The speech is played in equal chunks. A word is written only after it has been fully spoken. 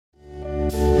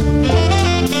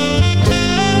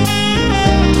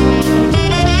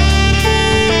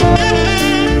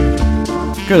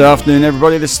Good afternoon,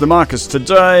 everybody. This is the Marcus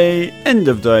Today end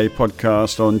of day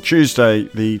podcast on Tuesday,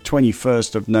 the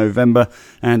 21st of November,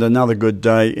 and another good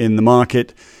day in the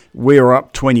market. We're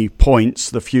up 20 points.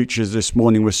 The futures this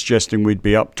morning were suggesting we'd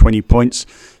be up 20 points,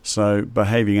 so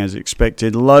behaving as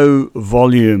expected. Low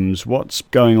volumes. What's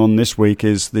going on this week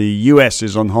is the US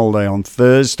is on holiday on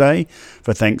Thursday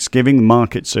for Thanksgiving. The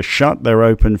markets are shut. They're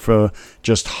open for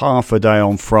just half a day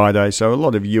on Friday, so a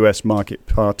lot of US market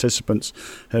participants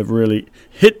have really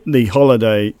hit the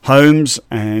holiday homes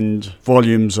and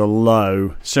volumes are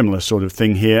low. Similar sort of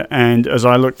thing here. And as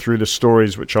I look through the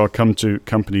stories, which I'll come to,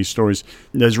 company stories,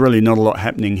 there's really not a lot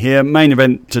happening here. Main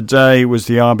event today was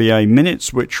the RBA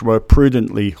minutes, which were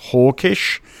prudently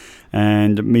hawkish,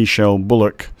 and Michelle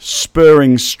Bullock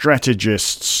spurring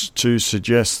strategists to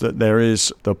suggest that there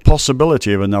is the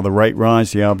possibility of another rate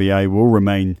rise. The RBA will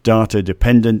remain data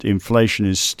dependent. Inflation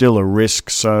is still a risk,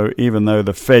 so even though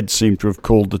the Fed seemed to have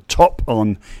called the top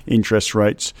on interest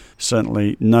rates,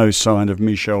 certainly no sign of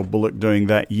Michelle Bullock doing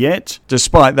that yet.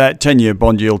 Despite that, 10-year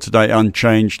bond yield today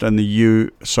unchanged, and the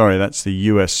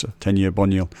US 10-year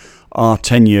bond yield. Our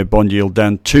 10-year bond yield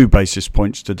down 2 basis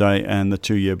points today, and the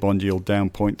 2-year bond yield down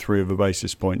 0.3 of a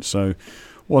basis point. So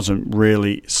wasn't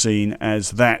really seen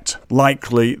as that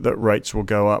likely that rates will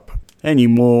go up any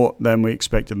more than we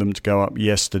expected them to go up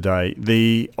yesterday.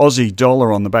 The Aussie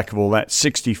dollar on the back of all that,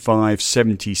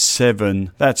 65.77.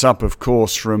 That's up, of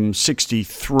course, from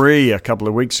 63 a couple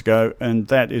of weeks ago, and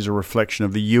that is a reflection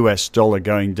of the US dollar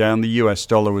going down. The US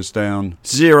dollar was down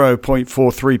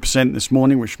 0.43% this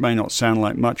morning, which may not sound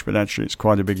like much, but actually it's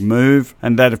quite a big move.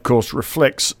 And that, of course,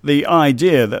 reflects the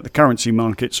idea that the currency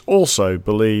markets also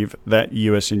believe that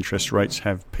US interest rates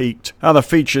have peaked. Other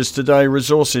features today,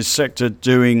 resources sector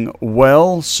doing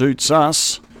well, suits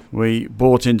us. We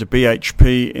bought into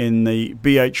BHP in the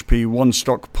BHP one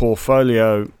stock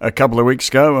portfolio a couple of weeks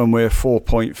ago, and we're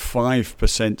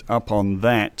 4.5% up on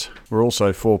that. We're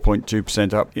also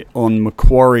 4.2% up on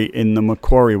Macquarie in the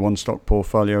Macquarie one stock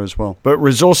portfolio as well. But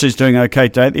resources doing okay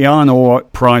today. The iron ore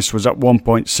price was up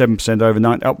 1.7%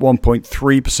 overnight, up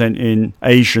 1.3% in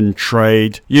Asian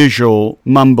trade. Usual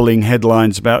mumbling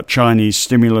headlines about Chinese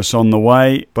stimulus on the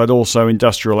way, but also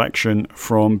industrial action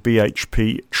from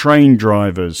BHP train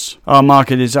drivers. Our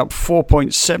market is up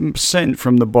 4.7%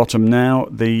 from the bottom now.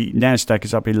 The Nasdaq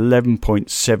is up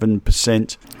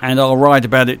 11.7%, and I'll write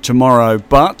about it tomorrow.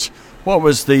 But what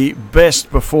was the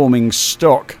best performing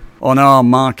stock on our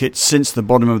market since the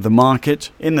bottom of the market?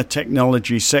 In the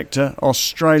technology sector,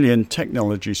 Australian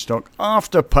technology stock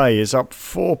Afterpay is up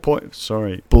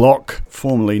Block,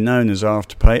 formerly known as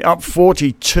Afterpay, up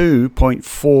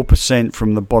 42.4%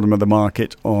 from the bottom of the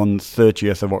market on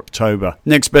 30th of October.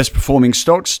 Next best performing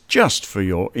stocks, just for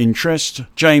your interest,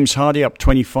 James Hardie up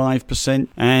 25%,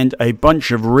 and a bunch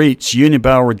of REITs,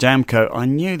 Unibail Rodamco. I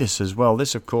knew this as well.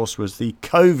 This, of course, was the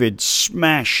COVID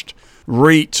smashed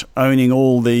REIT owning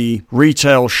all the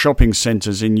retail shopping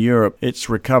centres in Europe. It's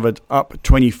recovered up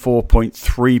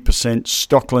 24.3%,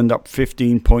 Stockland up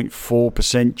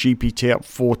 15.4%, GPT up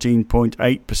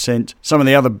 14.8%. Some of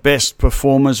the other best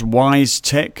performers,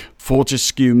 WiseTech,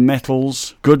 Fortescue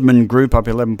Metals, Goodman Group up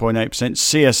 11.8%,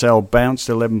 CSL bounced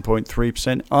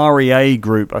 11.3%, REA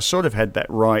Group, I sort of had that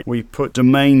right. We put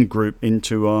Domain Group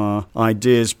into our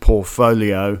ideas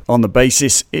portfolio on the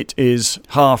basis it is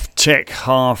half tech,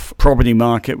 half property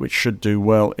market, which should do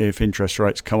well if interest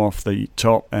rates come off the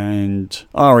top, and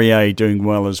REA doing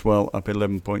well as well, up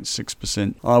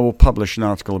 11.6%. I will publish an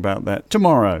article about that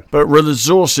tomorrow. But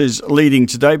resources leading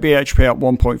today, BHP up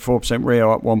 1.4%,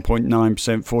 Rio up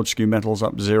 1.9%, Fortescue Metals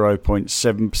up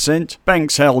 0.7%.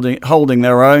 Banks holding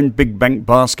their own. Big bank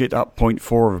basket up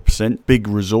 0.4%. Big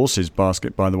resources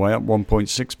basket, by the way, up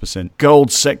 1.6%.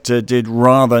 Gold sector did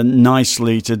rather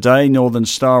nicely today. Northern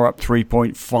Star up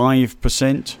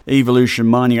 3.5%. Evolution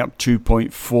Mining up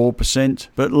 2.4%.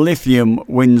 But lithium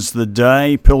wins the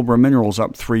day. Pilbara Minerals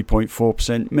up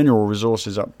 3.4%. Mineral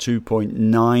Resources up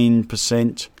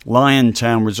 2.9%.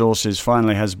 Liontown Resources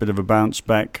finally has a bit of a bounce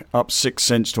back, up 6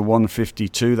 cents to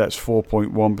 152. That's 4.1%.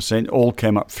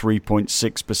 Allchem up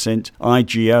 3.6%.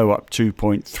 IGO up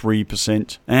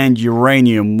 2.3%. And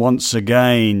uranium once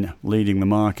again leading the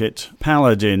market.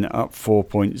 Paladin up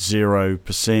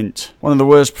 4.0%. One of the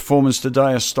worst performers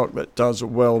today, a stock that does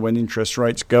well when interest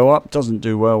rates go up, doesn't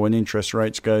do well when interest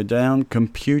rates go down.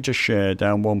 Computershare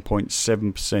down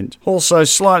 1.7%. Also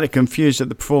slightly confused at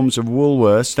the performance of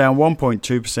Woolworths, down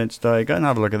 1.2%. 3% today. Go and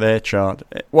have a look at their chart.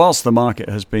 Whilst the market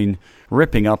has been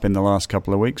ripping up in the last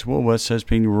couple of weeks, Woolworths has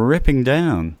been ripping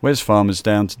down. Wesfarmers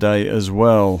down today as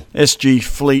well. SG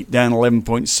Fleet down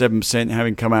 11.7%,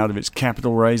 having come out of its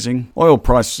capital raising. Oil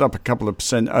prices up a couple of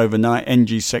percent overnight.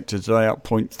 NG sector today up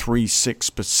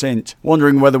 0.36%.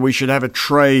 Wondering whether we should have a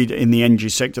trade in the NG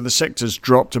sector. The sector's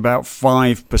dropped about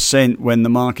 5% when the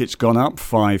market's gone up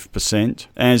 5%,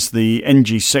 as the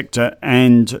NG sector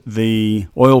and the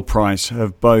oil price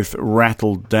have both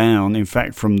rattled down. In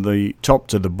fact, from the top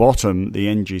to the bottom, the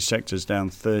NG sector's down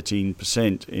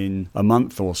 13% in a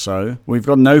month or so. We've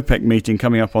got an OPEC meeting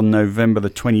coming up on November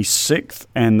the 26th,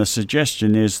 and the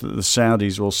suggestion is that the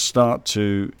Saudis will start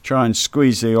to try and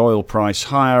squeeze the oil price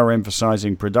higher,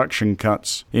 emphasizing production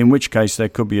cuts, in which case there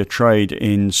could be a trade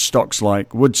in stocks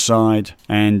like Woodside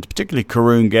and particularly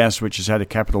Karoon Gas, which has had a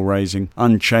capital raising,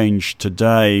 unchanged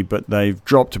today, but they've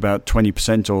dropped about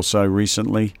 20% or so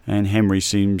recently, and Henry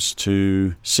seems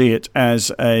to see it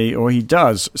as he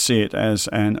does see it as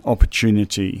an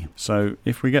opportunity. So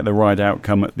if we get the right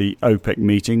outcome at the OPEC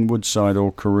meeting, Woodside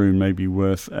or Karoon may be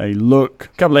worth a look.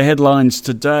 A couple of headlines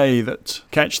today that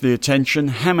catch the attention.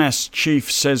 Hamas chief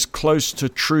says close to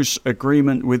truce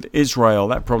agreement with Israel.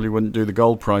 That probably wouldn't do the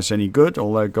gold price any good,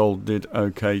 although gold did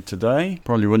okay today.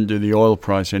 Probably wouldn't do the oil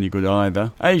price any good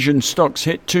either. Asian stocks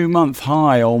hit 2-month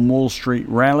high on Wall Street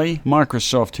rally.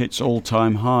 Microsoft hits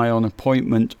all-time high on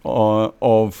appointment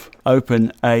of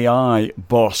OpenAI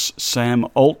boss Sam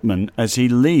Altman as he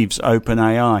leaves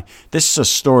OpenAI. This is a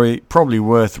story probably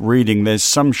worth reading. There's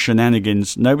some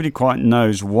shenanigans. Nobody quite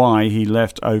knows why he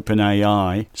left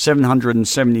OpenAI.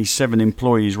 777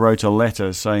 employees wrote a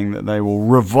letter saying that they will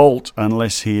revolt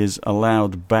unless he is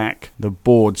allowed back. The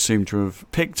board seem to have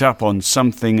picked up on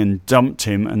something and dumped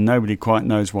him, and nobody quite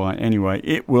knows why. Anyway,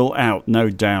 it will out, no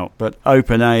doubt. But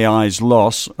OpenAI's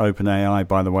loss, OpenAI,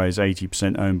 by the way, is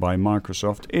 80% owned by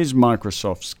Microsoft, is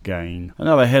Microsoft's gain.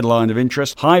 Another headline of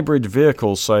interest: hybrid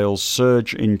vehicle sales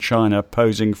surge in China,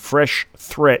 posing fresh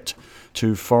threat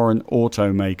to foreign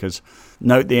automakers.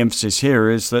 Note the emphasis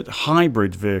here is that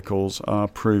hybrid vehicles are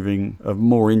proving of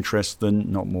more interesting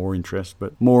than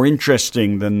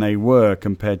they were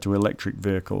compared to electric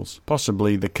vehicles.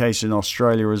 Possibly the case in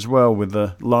Australia as well, with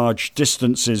the large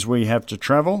distances we have to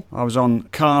travel. I was on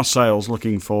car sales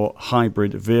looking for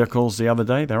hybrid vehicles the other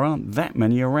day. There aren't that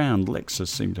many around. Lexus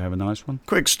seemed to have a nice one.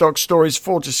 Quick stock stories.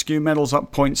 Fortescue Metals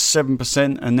up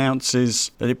 0.7%,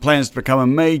 announces that it plans to become a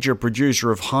major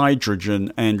producer of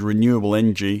hydrogen and renewable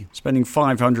energy, spending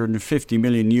 $550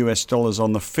 million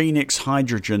on the Phoenix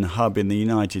Hydrogen Hub in the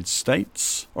United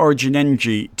States. Origin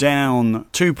Energy down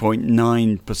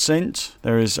 2.9%.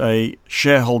 There is a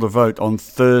shareholder vote on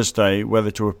Thursday whether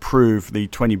to approve the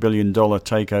 $20 billion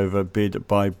takeover bid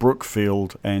by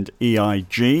Brookfield and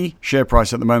EIG. Share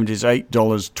price at the moment is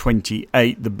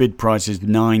 $8.28. The bid price is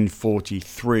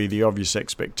 $9.43. The obvious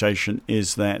expectation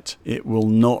is that it will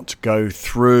not go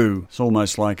through. It's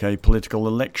almost like a political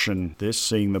election, this,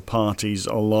 seeing the parties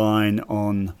align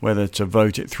on whether to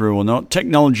vote it through or not.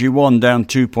 Technology One down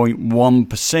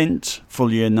 2.1%.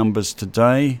 Full year numbers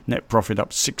today. Net profit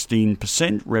up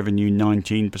 16%. Revenue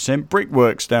 19%.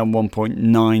 Brickworks down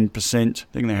 1.9%. I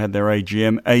think they had their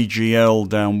AGM. AGL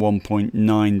down 1.9%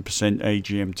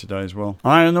 AGM today as well.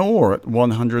 Iron ore at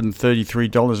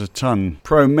 $133 a tonne.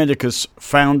 Pro Medicus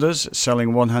founders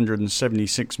selling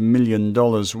 $176 million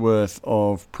worth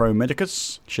of Pro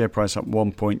Medicus. Share price up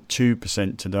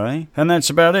 1.2% today. And that's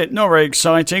about it. Not very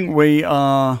exciting. We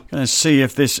are going to see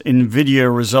if this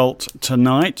NVIDIA result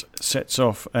tonight sets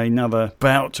off another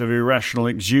bout of irrational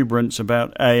exuberance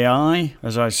about AI.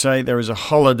 As I say, there is a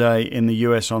holiday in the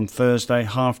US on Thursday,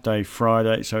 half day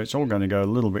Friday, so it's all going to go a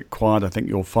little bit quiet. I think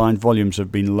you'll find volumes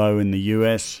have been low in the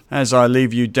US. As I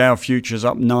leave you, Dow futures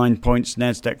up 9 points,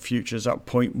 Nasdaq futures up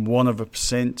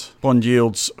 0.1%. Bond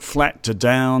yields flat to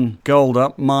down, gold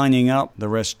up, mining up, the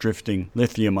rest drifting,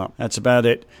 lithium up. That's about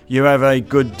it. You have a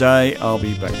good day. I'll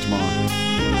be back tomorrow.